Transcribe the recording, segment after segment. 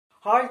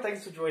Hi,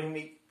 thanks for joining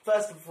me.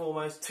 First and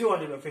foremost,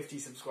 250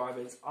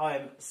 subscribers. I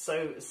am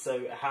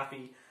so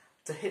happy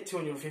to hit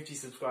 250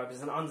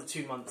 subscribers in under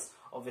 2 months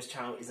of this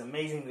channel is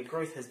amazing. The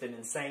growth has been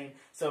insane.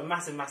 So a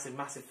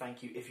massive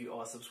thank you if you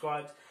are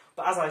subscribed.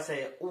 But as I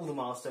say at all the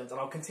milestones,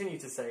 and I'll continue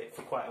to say it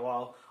for quite a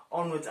while,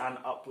 onwards and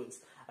upwards.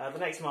 The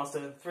next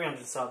milestone,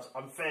 300 subs,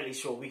 I'm fairly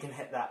sure we can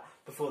hit that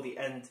before the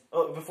end,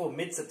 or before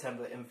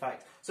mid-September in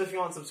fact. So if you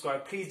aren't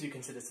subscribed, please do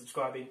consider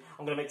subscribing.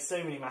 I'm going to make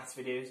so many maths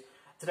videos.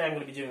 Today I'm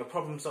going to be doing a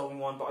problem solving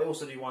one, but I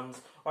also do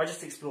ones where I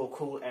just explore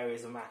cool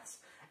areas of maths.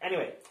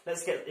 Anyway,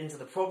 let's get into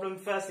the problem.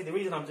 Firstly, the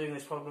reason I'm doing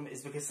this problem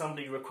is because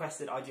somebody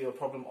requested I do a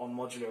problem on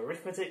modular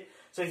arithmetic.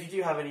 So if you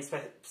do have any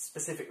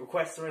specific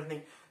requests or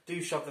anything, do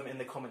shove them in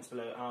the comments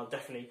below and I'll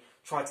definitely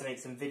try to make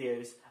some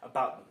videos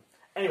about them.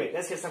 Anyway,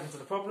 let's get stuck into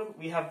the problem.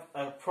 We have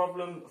a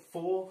problem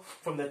 4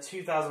 from the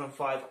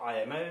 2005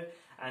 IMO,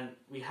 and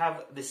we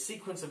have this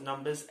sequence of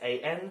numbers,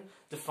 an,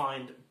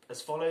 defined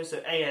as follows. So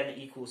an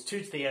equals 2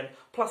 to the n,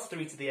 plus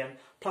 3 to the n,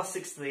 plus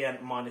 6 to the n,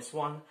 minus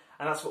 1,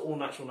 and that's for all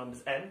natural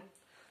numbers n.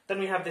 Then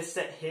we have this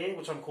set here,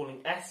 which I'm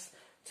calling S,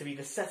 to be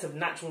the set of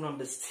natural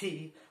numbers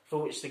t,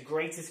 for which the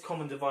greatest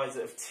common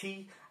divisor of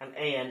t and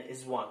an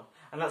is 1,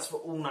 and that's for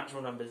all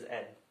natural numbers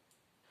n.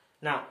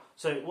 Now,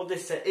 so what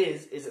this set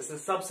is it's a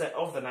subset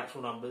of the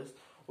natural numbers,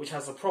 which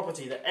has the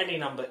property that any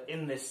number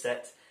in this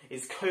set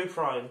is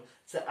co-prime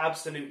to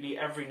absolutely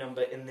every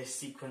number in this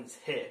sequence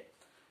here.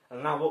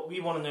 And now what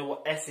we want to know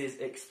what S is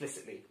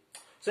explicitly.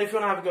 So if you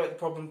want to have a go at the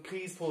problem,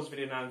 please pause the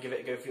video now and give it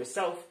a go for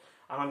yourself,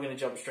 and I'm going to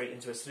jump straight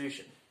into a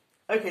solution.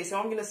 Okay, so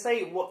I'm going to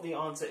say what the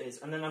answer is,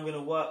 and then I'm going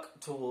to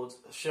work towards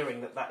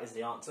showing that that is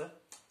the answer.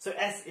 So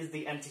S is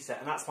the empty set,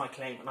 and that's my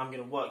claim, and I'm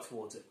going to work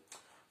towards it.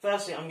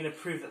 Firstly, I'm going to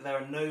prove that there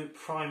are no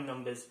prime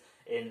numbers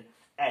in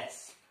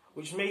S,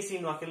 which may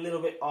seem like a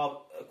little bit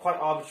quite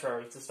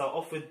arbitrary to start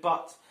off with,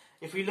 but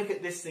if we look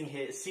at this thing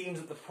here, it seems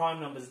that the prime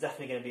number is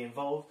definitely going to be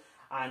involved,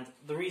 and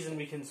the reason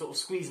we can sort of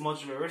squeeze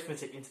modular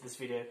arithmetic into this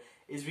video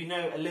is we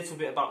know a little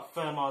bit about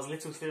Fermat's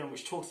little theorem,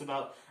 which talks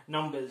about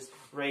numbers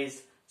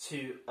raised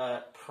to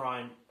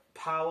prime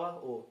power,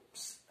 or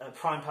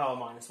prime power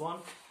minus 1.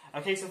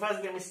 Okay, so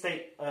first let me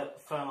state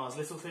Fermat's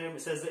little theorem.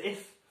 It says that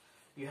if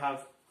you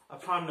have a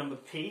prime number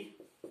p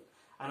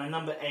and a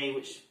number a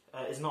which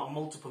is not a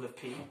multiple of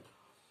p,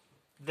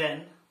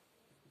 then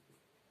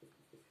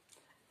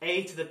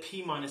a to the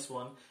p minus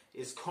 1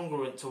 is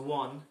congruent to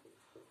 1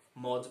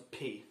 mod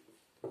p.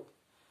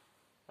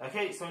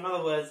 Okay, so in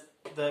other words,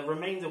 the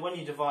remainder when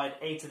you divide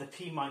a to the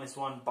p minus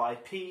 1 by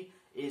p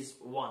is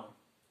 1.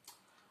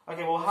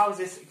 Okay, well, how is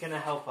this going to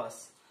help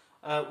us?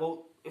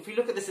 Well, if we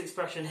look at this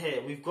expression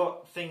here, we've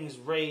got things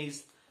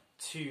raised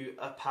to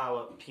a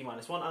power p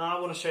minus 1, and I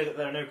want to show that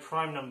there are no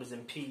prime numbers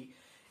in p.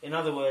 In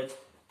other words,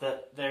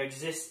 that there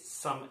exists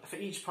some, for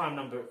each prime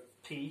number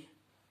p,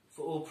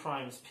 for all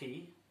primes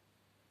p,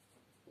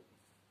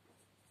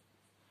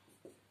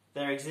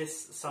 there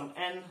exists some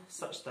n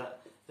such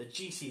that the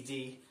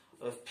GCD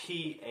of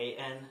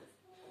PAN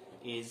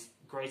is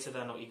greater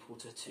than or equal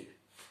to 2.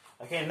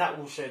 Okay, and that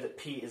will show that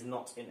p is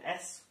not in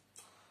S.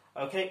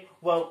 Okay,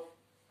 well,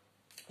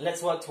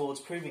 let's work towards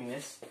proving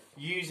this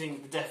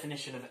using the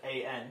definition of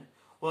an.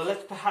 Well,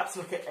 let's perhaps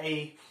look at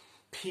a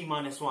p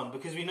minus 1,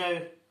 because we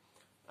know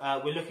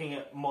we're looking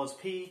at mod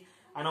p,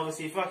 and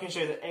obviously if I can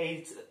show that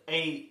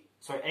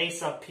a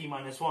sub p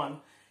minus 1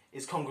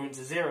 is congruent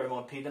to 0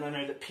 mod p, then I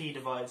know that p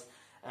divides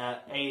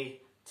a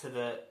to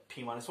the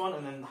p minus 1,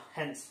 and then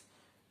hence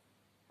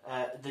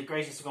the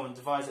greatest common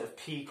divisor of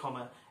p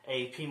comma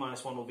a p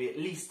minus 1 will be at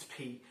least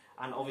p,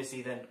 and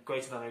obviously then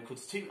greater than or equal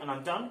to 2, and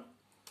I'm done.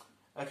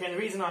 Okay, and the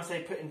reason I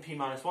say put in p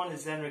minus 1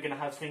 is then we're going to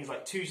have things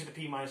like 2 to the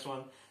p minus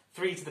 1,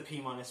 3 to the p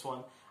minus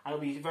 1, and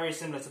it'll be very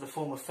similar to the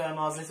form of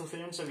Fermat's little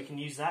theorem, so we can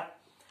use that.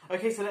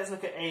 Okay, so let's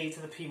look at a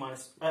to the p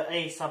minus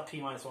a sub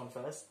p minus 1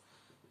 first.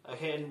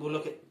 Okay, and we'll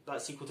look at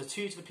that's equal to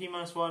 2 to the p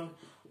minus 1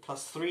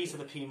 plus 3 to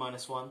the p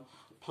minus 1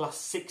 plus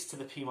 6 to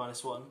the p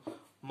minus 1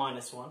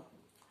 minus 1.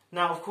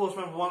 Now, of course,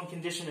 remember one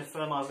condition of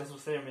Fermat's little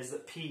theorem is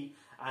that p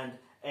and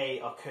a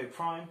are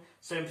co-prime.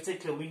 So in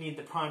particular, we need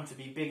the prime to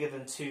be bigger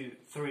than 2,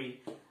 3,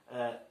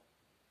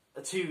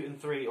 2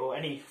 and 3, or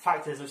any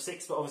factors of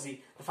 6, but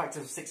obviously the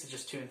factors of 6 are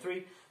just 2 and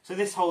 3. So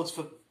this holds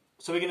for,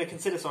 so we're going to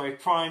consider,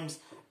 primes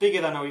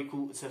bigger than or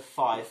equal to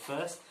 5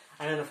 first,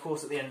 and then of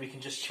course at the end we can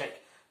just check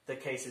the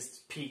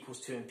cases p equals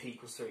 2 and p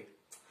equals 3.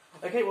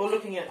 Okay, well,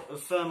 looking at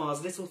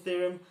Fermat's little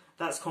theorem,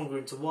 that's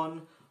congruent to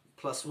 1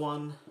 plus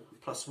 1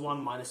 plus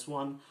 1 minus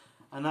 1,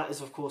 and that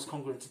is of course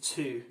congruent to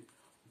 2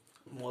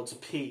 mod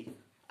p.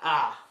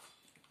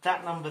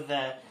 That number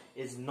there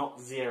is not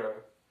 0.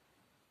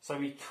 So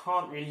we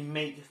can't really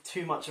make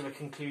too much of a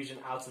conclusion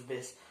out of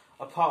this,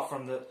 apart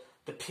from the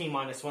p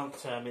minus 1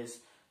 term is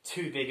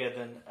too bigger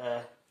than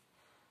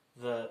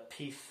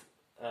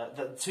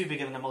too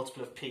bigger than a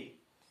multiple of p.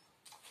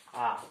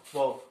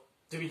 Well,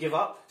 do we give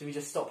up? Do we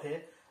just stop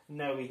here?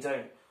 No, we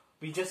don't.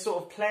 We just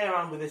sort of play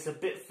around with this a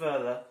bit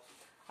further,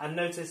 and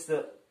notice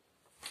that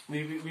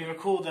we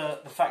recall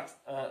the fact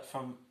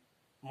from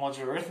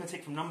modular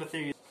arithmetic, from number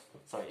theory.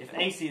 Sorry, if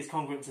AC is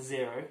congruent to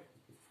 0,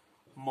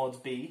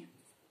 mod B,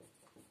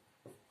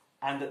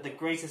 and that the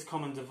greatest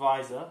common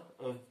divisor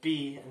of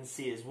B and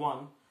C is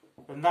 1,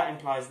 then that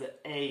implies that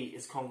A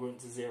is congruent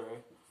to 0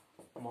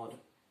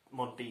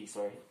 mod B,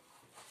 sorry.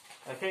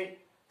 Okay,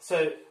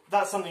 so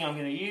that's something I'm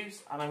going to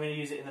use, and I'm going to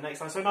use it in the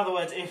next line. So in other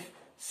words, if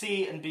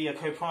C and B are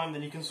co-prime,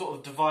 then you can sort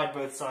of divide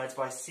both sides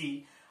by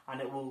C,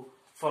 and it will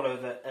follow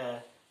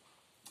that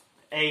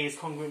A is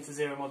congruent to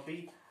 0 mod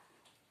B.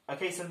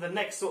 Okay, so the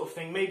next sort of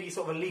thing, maybe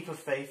sort of a leap of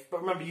faith,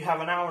 but remember you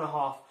have an hour and a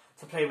half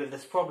to play with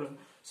this problem,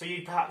 so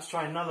you perhaps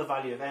try another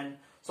value of n.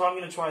 So I'm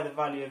going to try the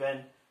value of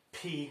n,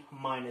 p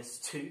minus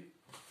 2.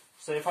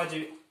 So if I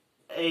do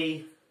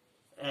a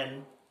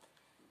n,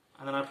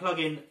 and then I plug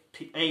in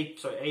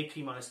ap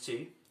minus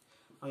 2,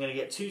 I'm going to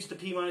get 2 to the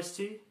p minus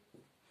 2,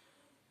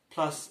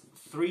 plus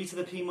 3 to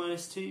the p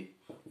minus 2,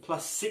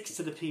 plus 6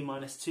 to the p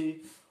minus 2,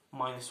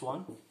 minus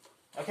 1.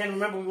 Okay, and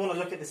remember we want to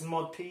look at this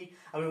mod p,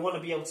 and we want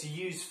to be able to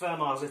use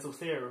Fermat's little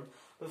theorem.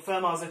 But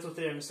Fermat's little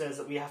theorem says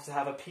that we have to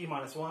have a p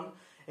minus 1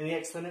 in the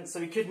exponent, so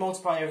we could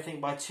multiply everything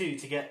by 2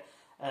 to get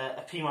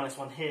a p minus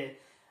 1 here,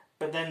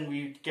 but then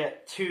we'd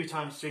get 2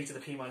 times 3 to the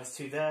p minus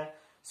 2 there.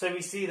 So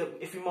we see that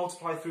if we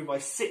multiply through by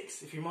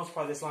 6, if you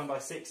multiply this line by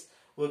 6,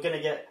 we're going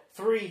to get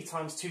 3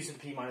 times 2 to the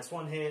p minus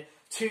 1 here,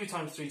 2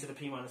 times 3 to the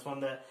p minus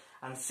 1 there,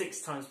 and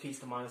 6 times p to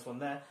the minus 1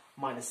 there,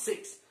 minus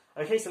 6.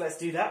 Okay, so let's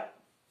do that.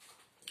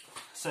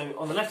 So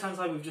on the left hand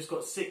side we've just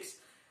got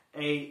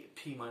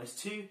 6ap minus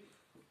 2,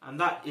 and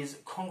that is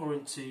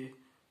congruent to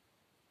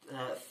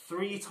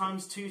 3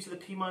 times 2 to the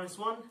p minus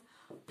 1,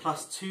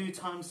 plus 2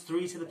 times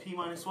 3 to the p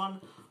minus 1,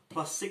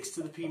 plus 6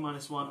 to the p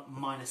minus 1,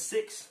 minus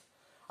 6.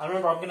 And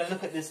remember I'm going to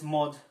look at this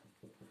mod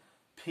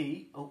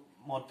p.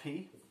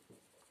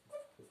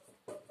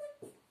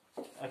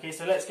 Okay,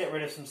 so let's get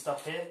rid of some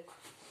stuff here,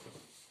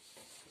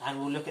 and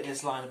we'll look at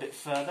this line a bit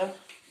further.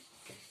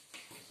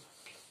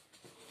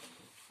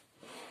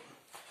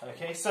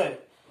 Okay, so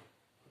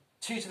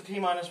 2 to the p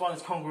minus 1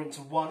 is congruent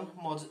to 1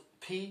 mod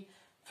p,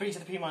 3 to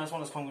the p minus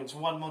 1 is congruent to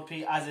 1 mod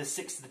p, as is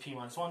 6 to the p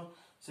minus 1.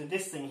 So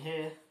this thing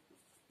here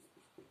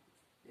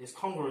is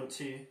congruent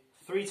to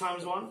 3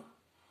 times 1,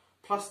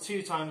 plus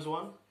 2 times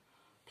 1,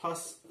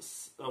 plus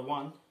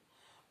 1,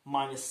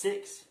 minus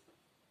 6.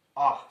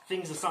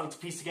 Things are starting to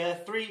piece together.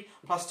 3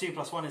 plus 2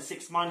 plus 1 is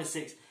 6, minus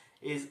 6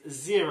 is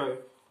 0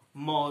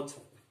 mod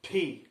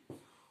p.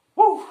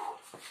 Woo!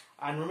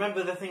 And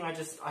remember the thing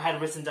I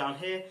had written down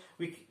here,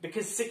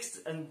 because 6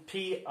 and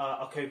p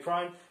are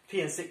co-prime,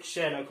 p and 6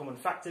 share no common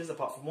factors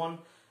apart from 1,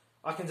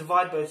 I can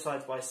divide both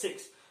sides by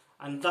 6,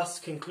 and thus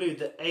conclude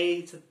that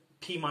a to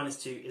p minus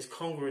 2 is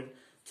congruent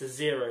to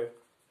 0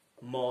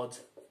 mod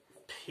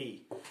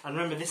p. And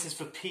remember, this is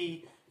for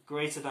p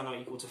greater than or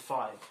equal to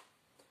 5.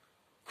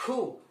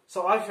 Cool!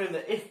 So I've shown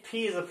that if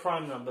p is a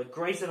prime number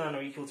greater than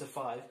or equal to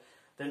 5,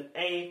 then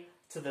a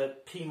to the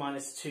p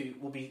minus 2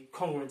 will be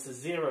congruent to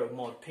 0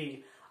 mod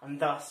p, and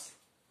thus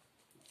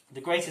the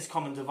greatest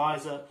common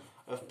divisor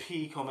of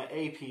p comma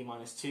ap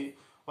minus 2,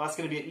 well, that's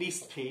going to be at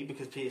least p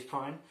because p is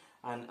prime,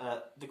 and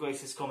the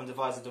greatest common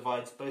divisor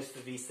divides both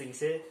of these things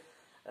here.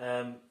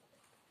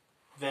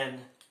 Then,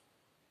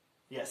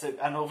 yeah, so,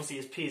 and obviously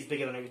as p is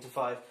bigger than or equal to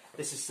 5,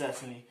 this is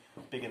certainly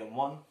bigger than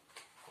 1.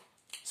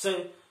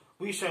 So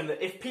we've shown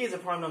that if p is a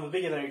prime number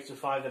bigger than or equal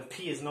to 5, then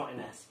p is not in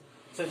S.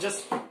 So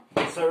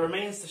it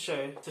remains to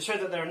show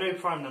that there are no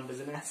prime numbers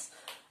in S.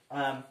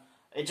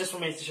 It just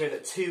remains to show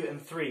that 2 and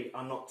 3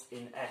 are not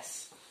in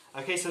S.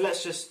 Okay, so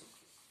let's just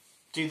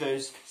do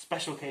those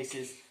special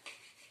cases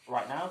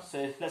right now.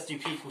 So let's do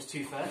p equals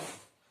 2 first.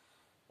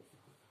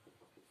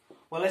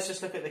 Well, let's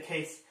just look at the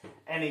case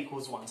n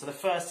equals 1. So the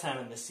first term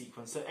in this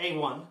sequence. So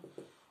a1,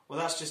 well,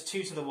 that's just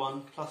 2 to the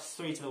 1, plus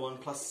 3 to the 1,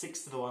 plus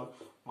 6 to the 1,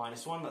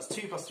 minus 1. That's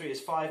 2 plus 3 is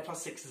 5,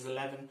 plus 6 is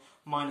 11,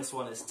 minus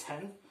 1 is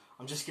 10.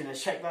 I'm just going to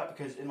check that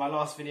because in my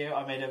last video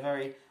I made in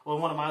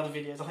one of my other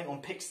videos, I think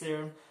on Pick's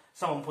theorem,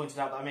 someone pointed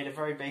out that I made a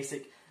very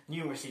basic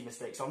numeracy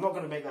mistake. So I'm not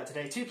going to make that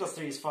today. 2 plus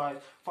 3 is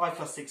 5, 5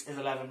 plus 6 is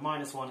 11,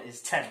 minus 1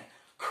 is 10.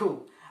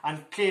 Cool.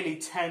 And clearly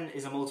 10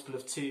 is a multiple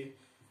of 2.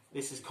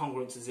 This is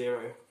congruent to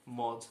 0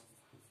 mod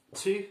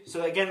 2.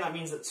 So again, that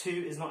means that 2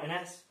 is not in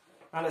S.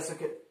 Now let's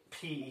look at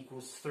p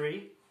equals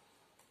 3.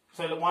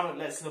 So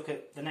let's look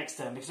at the next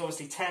term, because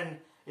obviously 10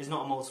 is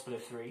not a multiple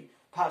of 3.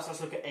 Perhaps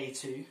let's look at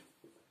a2.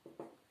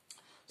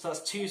 So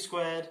that's 2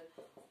 squared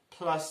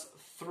plus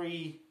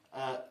 3,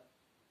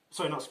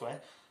 sorry, not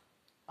squared.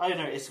 Oh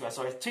no, it is squared,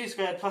 sorry. 2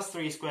 squared plus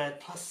 3 squared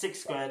plus 6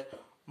 squared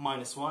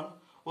minus 1.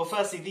 Well,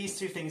 firstly, these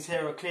two things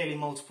here are clearly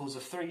multiples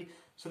of 3.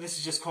 So this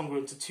is just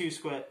congruent to 2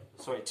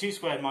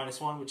 squared minus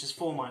 1, which is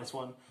 4 minus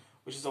 1,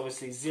 which is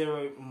obviously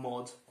 0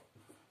 mod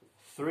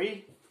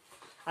 3.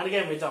 And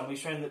again, we're done. We've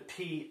shown that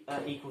p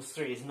equals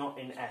 3 is not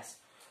in S.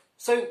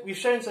 So we've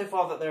shown so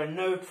far that there are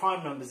no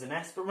prime numbers in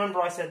S, but remember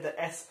I said that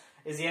S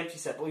is the empty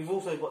set, but we've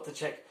also got to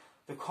check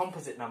the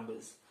composite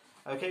numbers.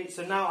 Okay,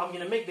 so now I'm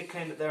going to make the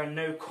claim that there are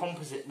no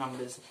composite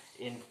numbers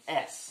in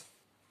S.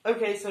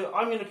 Okay, so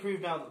I'm going to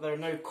prove now that there are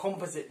no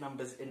composite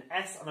numbers in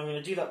S, and I'm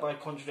going to do that by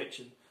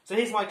contradiction. So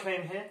here's my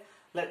claim here,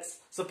 let's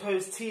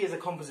suppose t is a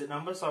composite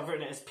number, so I've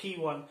written it as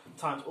p1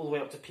 times all the way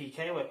up to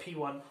pk, where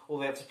p1 all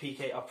the way up to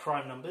pk are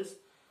prime numbers.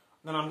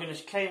 Then I'm going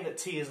to claim that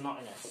t is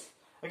not in S.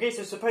 Okay,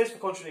 so suppose for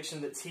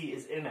contradiction that t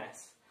is in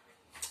S.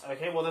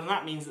 Okay, well then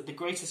that means that the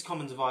greatest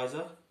common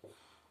divisor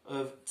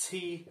of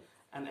t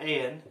and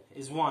an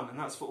is 1, and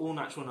that's for all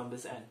natural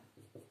numbers n.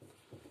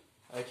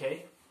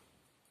 Okay,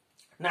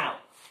 now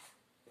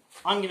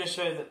I'm going to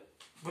show that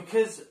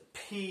because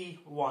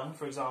p1,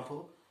 for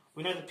example,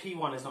 we know that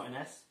p1 is not in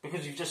S,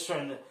 because we've just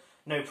shown that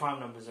no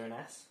prime numbers are in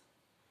S.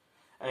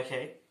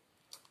 Okay,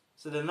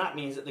 so then that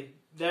means that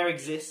there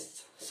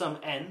exists some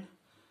n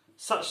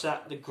such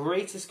that the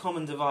greatest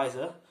common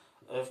divisor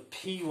of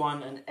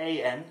p1 and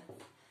an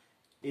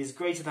is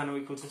greater than or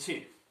equal to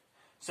 2.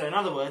 So in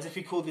other words, if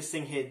we call this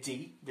thing here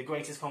d, the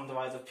greatest common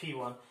divisor of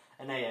p1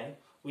 and an,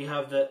 we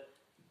have that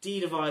d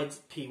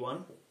divides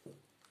p1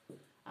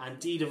 and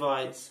d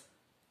divides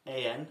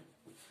an,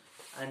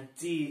 and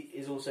d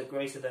is also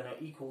greater than or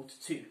equal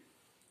to 2.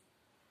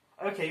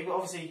 Okay, but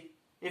obviously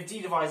if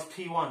d divides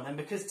p1, then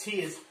because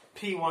t is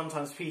p1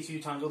 times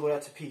p2 times all the way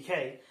up to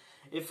pk,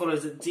 it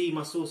follows that d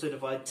must also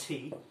divide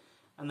t,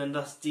 and then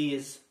thus d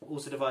is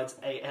also divides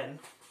an,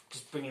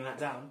 just bringing that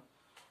down.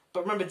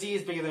 But remember, d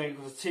is bigger than or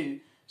equal to 2,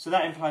 so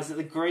that implies that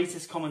the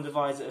greatest common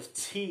divisor of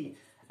t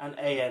and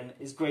an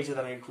is greater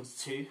than or equal to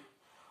 2.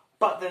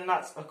 But then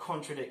that's a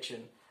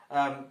contradiction,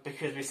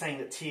 because we're saying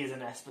that t is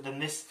in S, but then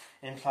this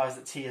implies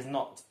that t is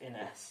not in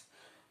S.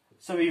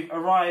 So we've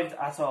arrived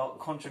at our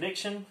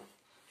contradiction.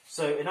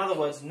 So in other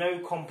words, no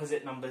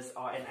composite numbers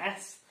are in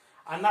S,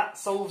 and that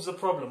solves the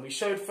problem. We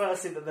showed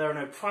firstly that there are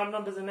no prime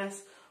numbers in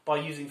S by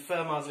using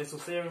Fermat's little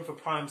theorem for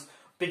primes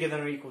bigger than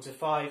or equal to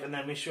 5, and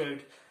then we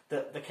showed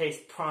that the case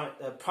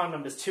prime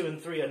numbers 2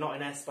 and 3 are not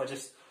in S by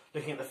just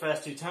looking at the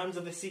first two terms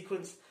of this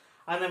sequence.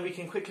 And then we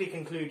can quickly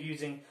conclude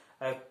using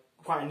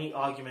quite a neat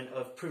argument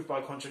of proof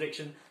by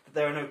contradiction that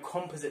there are no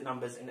composite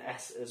numbers in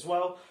S as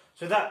well.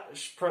 So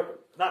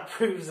that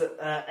proves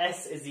that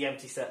S is the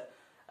empty set,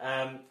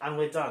 and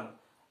we're done.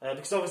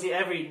 Because obviously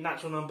every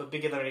natural number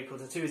bigger than or equal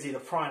to 2 is either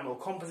prime or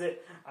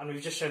composite, and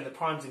we've just shown that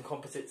primes and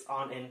composites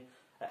aren't in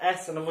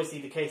S, and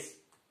obviously the case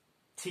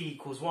t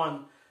equals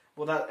 1,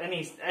 well, that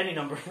any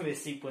number in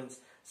this sequence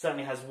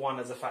certainly has 1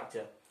 as a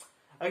factor.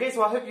 Okay,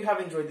 so I hope you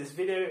have enjoyed this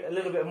video. A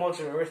little bit of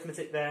modular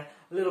arithmetic there,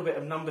 a little bit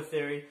of number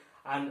theory,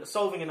 and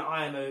solving an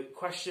IMO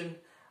question.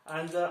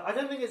 And I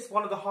don't think it's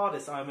one of the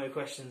hardest IMO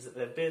questions that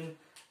there have been,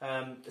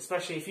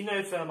 especially if you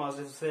know Fermat's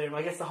little theorem.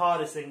 I guess the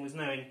hardest thing was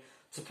knowing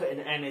to put in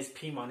n is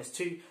p minus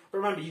 2. But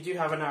remember, you do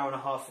have an hour and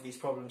a half for these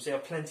problems, so you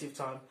have plenty of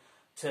time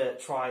to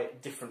try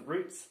different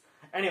routes.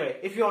 Anyway,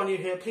 if you are new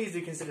here, please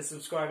do consider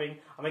subscribing.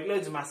 I make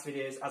loads of maths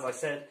videos, as I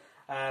said.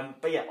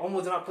 But yeah,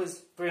 onwards and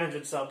upwards,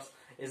 300 subs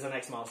is the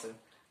next milestone.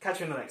 Catch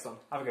you in the next one.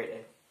 Have a great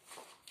day.